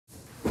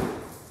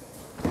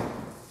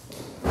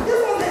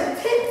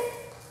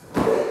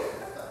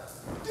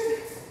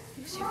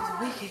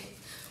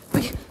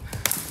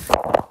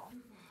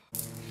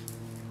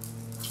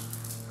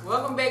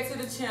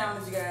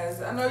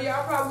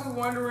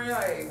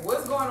Okay,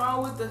 what's going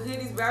on with the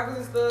hoodies, backwards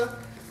and stuff?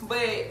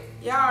 But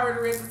y'all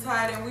already read the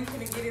title and we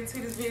finna get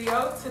into this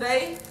video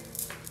today.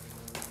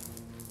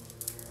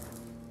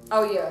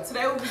 Oh yeah.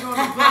 Today we'll be doing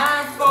the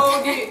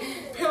blindfolded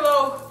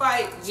pillow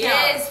fight challenge.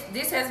 Yes,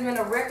 this has been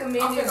a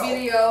recommended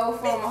video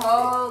from a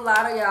whole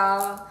lot of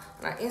y'all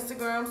on our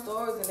Instagram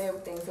stories and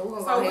everything. So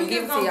we're gonna go ahead and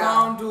give it to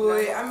y'all. Gonna do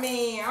it. I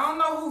mean, I don't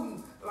know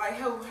who, like,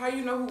 how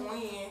you know who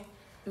win.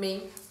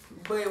 Me.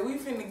 But we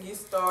finna get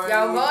started.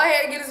 Y'all go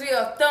ahead and give this video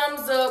a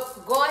thumbs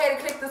up. Go ahead and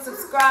click the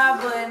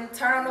subscribe button.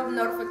 Turn on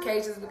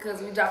notifications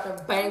because we dropping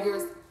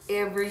bangers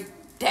every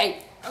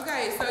day.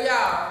 Okay, so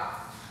y'all,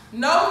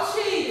 no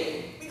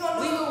cheating. We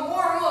gonna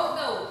warm up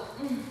though.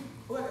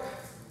 What?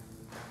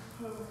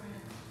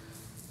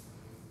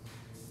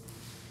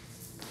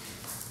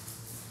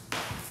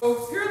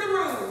 So here are the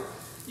rules.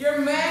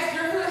 Your mask,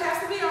 your hood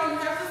has to be on. You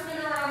have to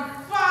spin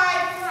around 5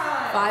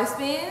 times. 5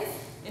 spins.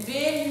 And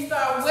then you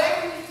start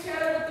whacking each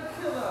other with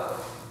the pillow.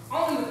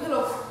 Only the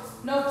pillow.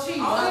 No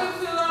cheating. Only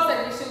the pillow.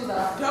 Take your shoes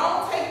off.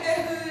 Don't take that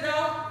hood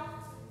off.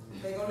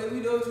 They gonna let me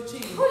know what you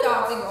cheating. Who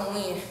y'all think gonna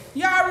win?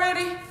 Y'all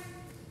ready?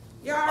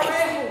 Y'all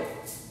ready?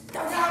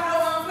 Y'all know I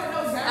don't play no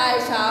games.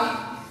 Alright,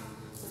 y'all.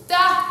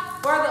 Without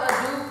further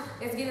ado,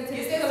 let's get into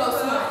this pillow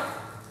fight.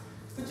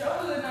 Put your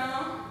hood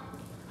on.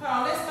 Hold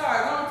on, let's start.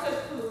 Don't touch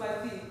the pillow like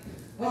this.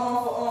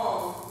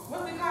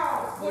 What's it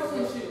called?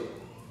 Sportsmanship.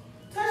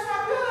 Touch my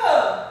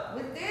pillow.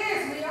 With this,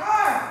 we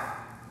are.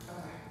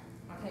 Okay.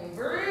 I can't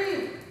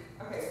breathe.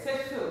 Okay,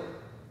 touch 2.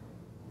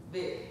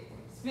 Bit.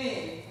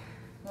 Spin.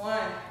 1.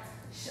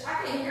 I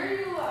can't hear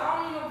you. I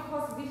don't even know if I'm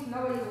supposed to be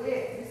know where you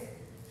at.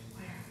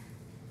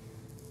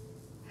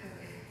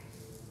 Okay.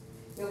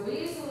 Your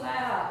beat's too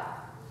loud.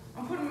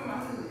 I'm putting them in my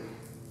hood.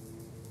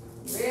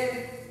 You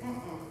ready? I'm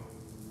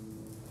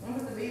gonna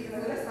put the beats in the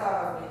hood. Let's start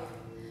already.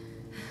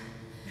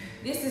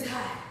 This is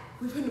hot.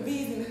 We put the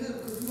bees in the hood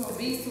because The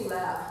beat's too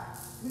loud.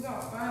 we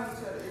gonna find each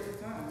other every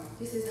time.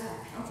 This is hot.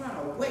 I'm trying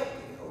to wake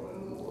it over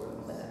in the water.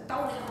 I'm gonna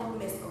throw that on.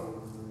 Let's go.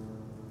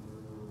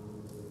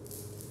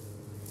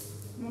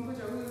 You wanna put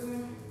your hoods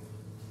in?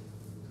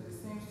 Because it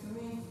seems to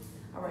me.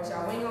 Alright,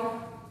 y'all. We ain't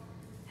gonna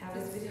have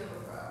this video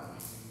problem.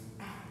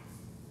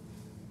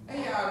 And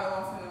y'all know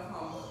I'm finna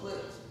come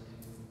clutch.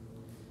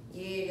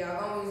 Yeah,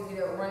 y'all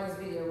gonna run this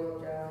video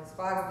up, y'all. It's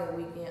Father's Day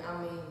weekend. I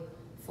mean,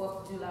 4th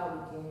of July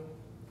weekend.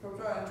 Hope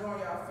y'all enjoying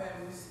y'all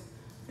families.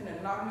 Finna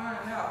knock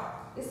mine out.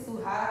 It's too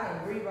hot. I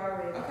can't breathe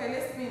already. Okay,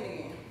 let's spin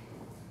again.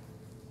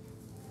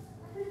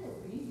 I hear your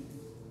beat.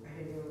 I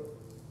hear yours.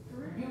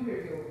 You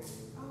hear yours.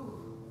 Oh.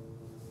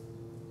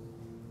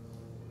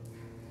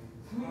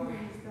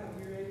 Alright, stop.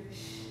 You ready?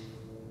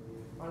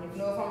 I don't even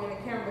know if I'm in the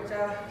camera, but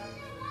y'all.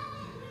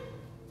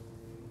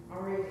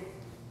 I'm ready.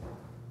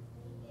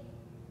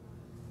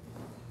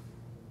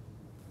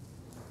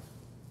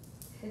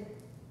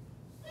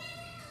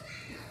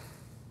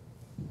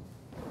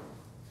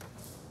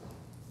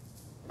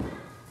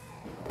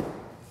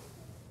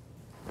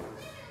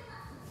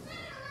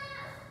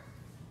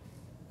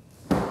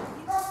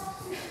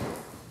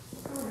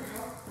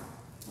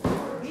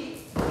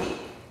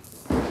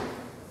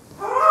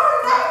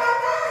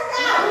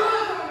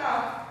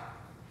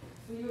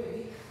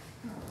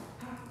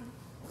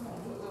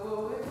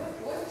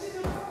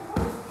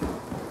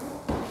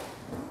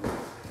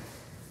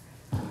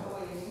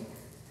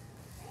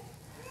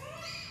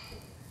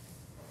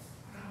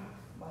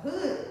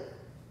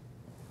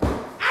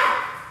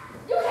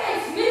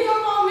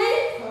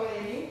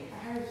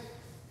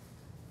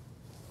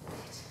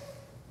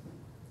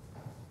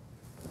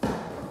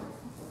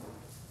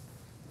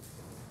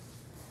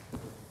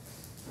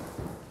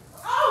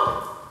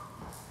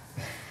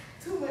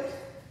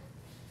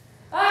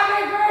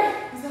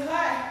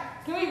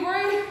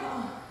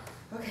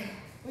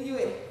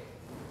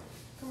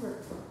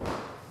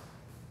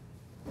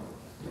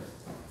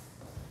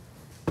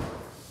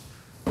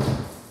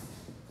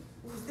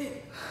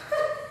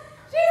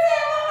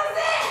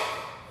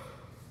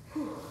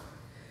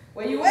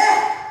 Where you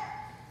at?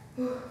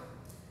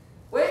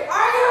 Where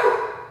are you?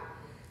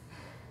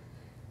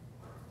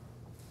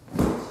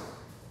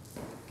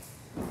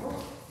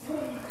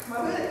 My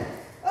hood.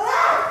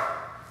 Hello?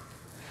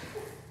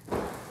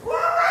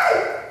 Where are we?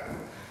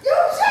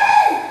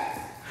 Eugene!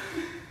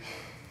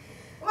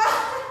 What?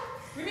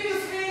 We need to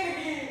spin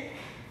again.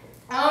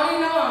 I don't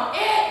even know I'm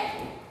in.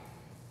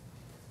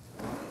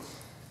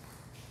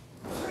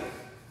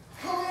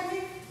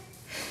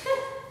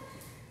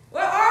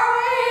 Where are we?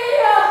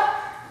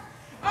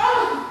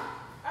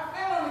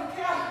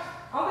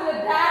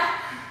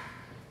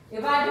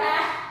 If I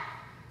die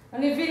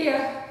on this video,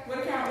 What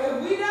account?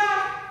 If we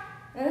die,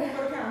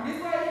 what account?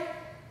 This way?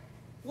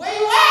 Where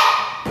you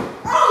at?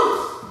 Oh!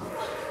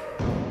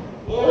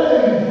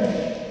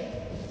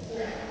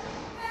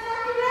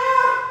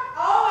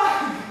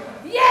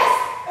 yes!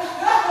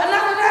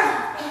 Another down.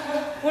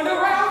 Want to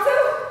round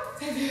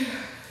 2?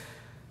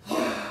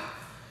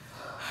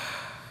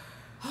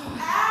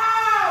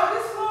 Ow!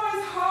 This floor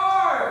is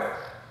hard.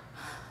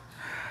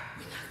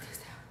 We knock this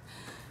down.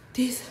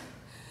 This,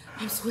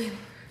 I'm sweating.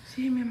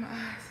 See him in my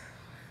eyes.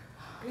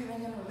 Breathe in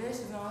ain't got no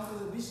lashes on because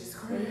the bitch is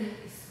crazy.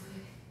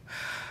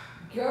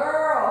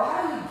 Girl,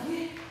 how do you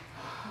get?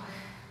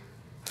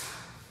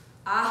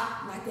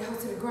 Like that hoe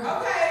to the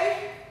ground.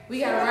 Okay. We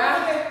got a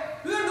round.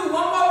 We're gonna do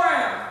one more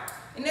round.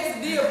 And that's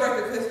a deal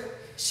breaker because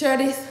Share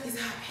this. it's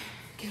hot.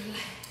 Get a light.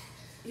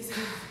 It's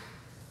hot.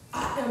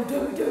 I am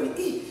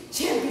WWE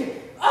champion.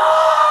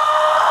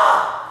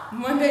 Oh!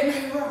 Monday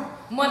Night Raw.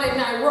 Monday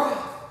Night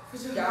Raw.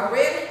 Y'all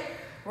ready?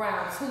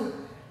 Round 2.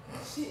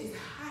 Shit is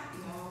hot,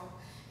 y'all.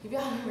 If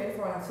y'all ain't ready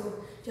for round 2,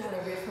 y'all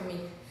ain't ready for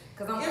me.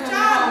 Cause I'm If coming y'all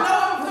home. know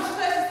I'm coming to the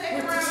second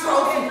with the round,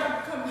 trophy.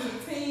 I'm coming to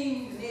the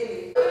team,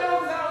 Nelly. You know,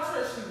 because I don't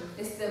trust you.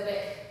 It's still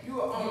back.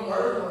 You are on You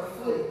word more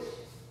footage.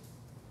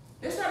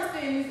 Let's try to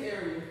stay in this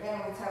area. And I'm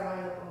gonna tie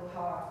mine up on the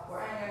hard. Well,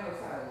 I ain't got no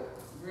time.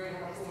 Really,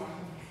 I'm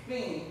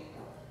spin.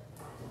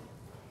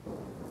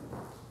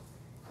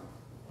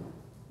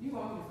 You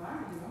want me to find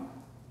it, you know?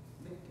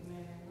 Look,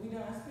 man, we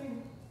done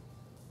spinning.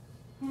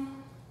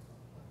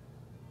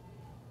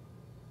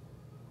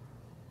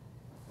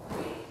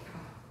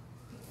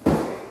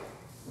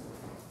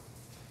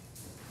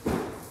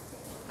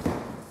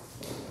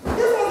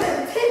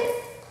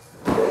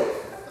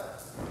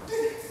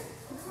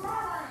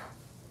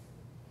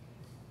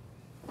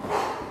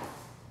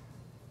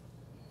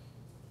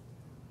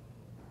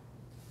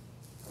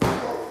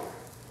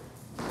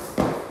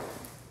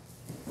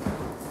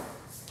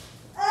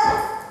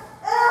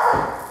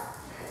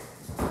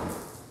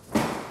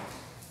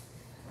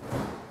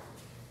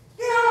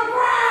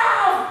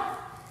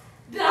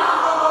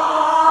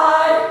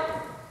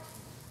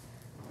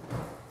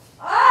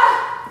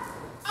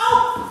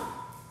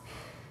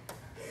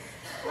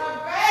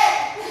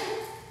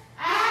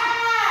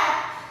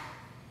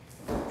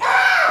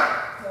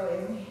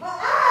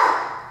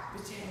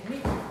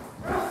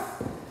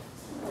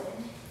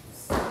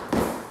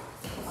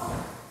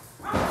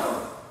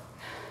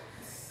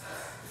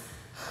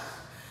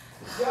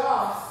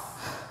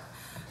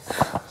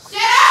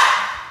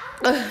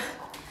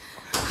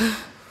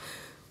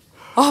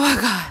 Oh my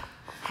God.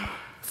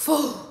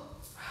 Fool.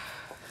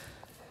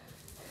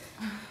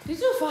 Did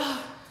you fall?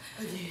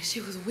 Oh yeah,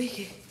 she was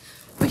wicked.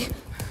 Wicked.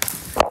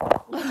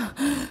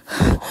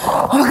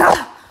 Oh my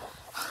God.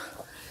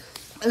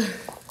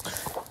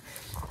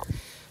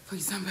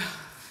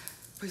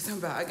 Put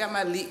something about. I got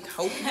my leak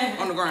hope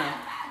on the ground.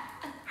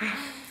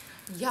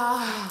 Y'all.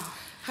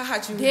 How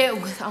hot you?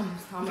 That was, I'm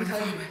gonna tell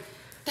you,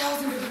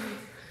 1,000 degrees.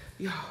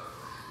 Yo.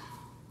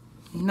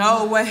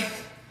 No way.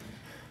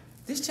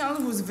 This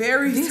challenge was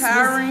very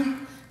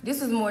tiring. This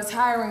was more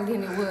tiring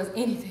than it was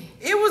anything.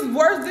 It was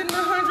worse than the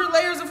 100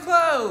 layers of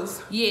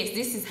clothes. Yes,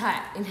 this is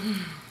hot. And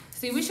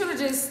see, we should have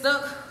just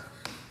stuck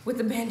with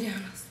the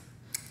bandanas.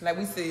 Like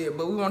we said,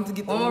 but we wanted to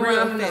get the One more real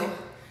round, thing. no.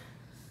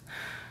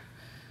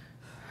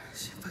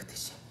 Shit, fuck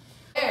this shit.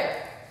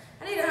 There.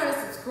 I need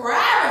 100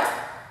 subscribers.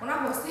 When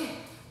I post it,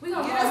 we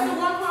gonna Get us to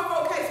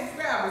 1.4K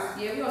subscribers.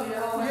 Yeah, we gonna do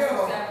the whole 100 Yeah.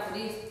 subscribers for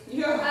this.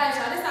 Yeah. Alright,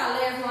 y'all, this our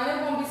last one.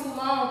 It won't be too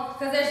long.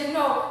 Cause as you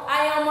know,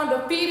 I am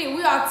undefeated.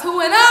 We are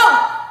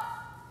 2-0.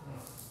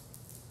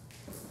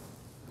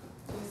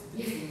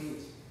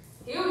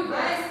 Here we go.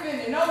 I ain't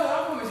spending no,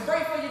 I'm coming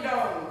straight for your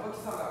dome. What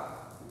you talking about?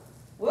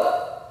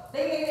 Whoop.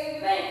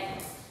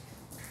 Ding.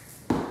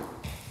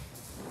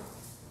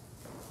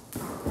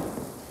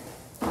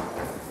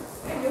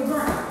 Stay your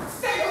ground.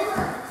 Stay your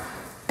ground.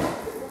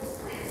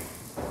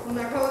 When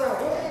I close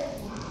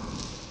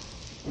out.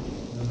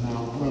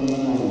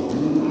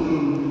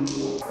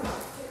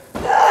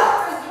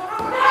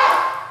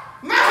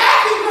 My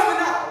hat keep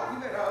coming out. You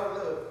better hold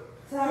up.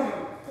 Sorry.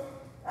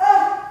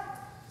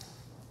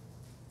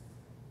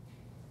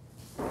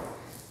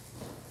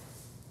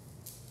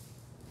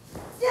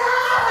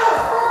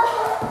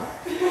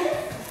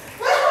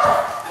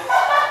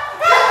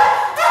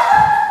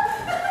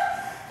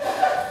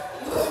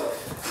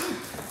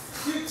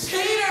 You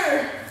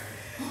cheater!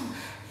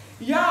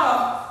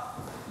 Y'all,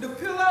 the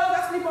pillows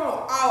I sleep on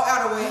all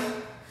out of the way.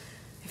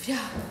 If y'all,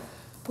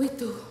 we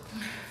through.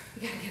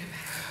 We gotta get him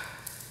out.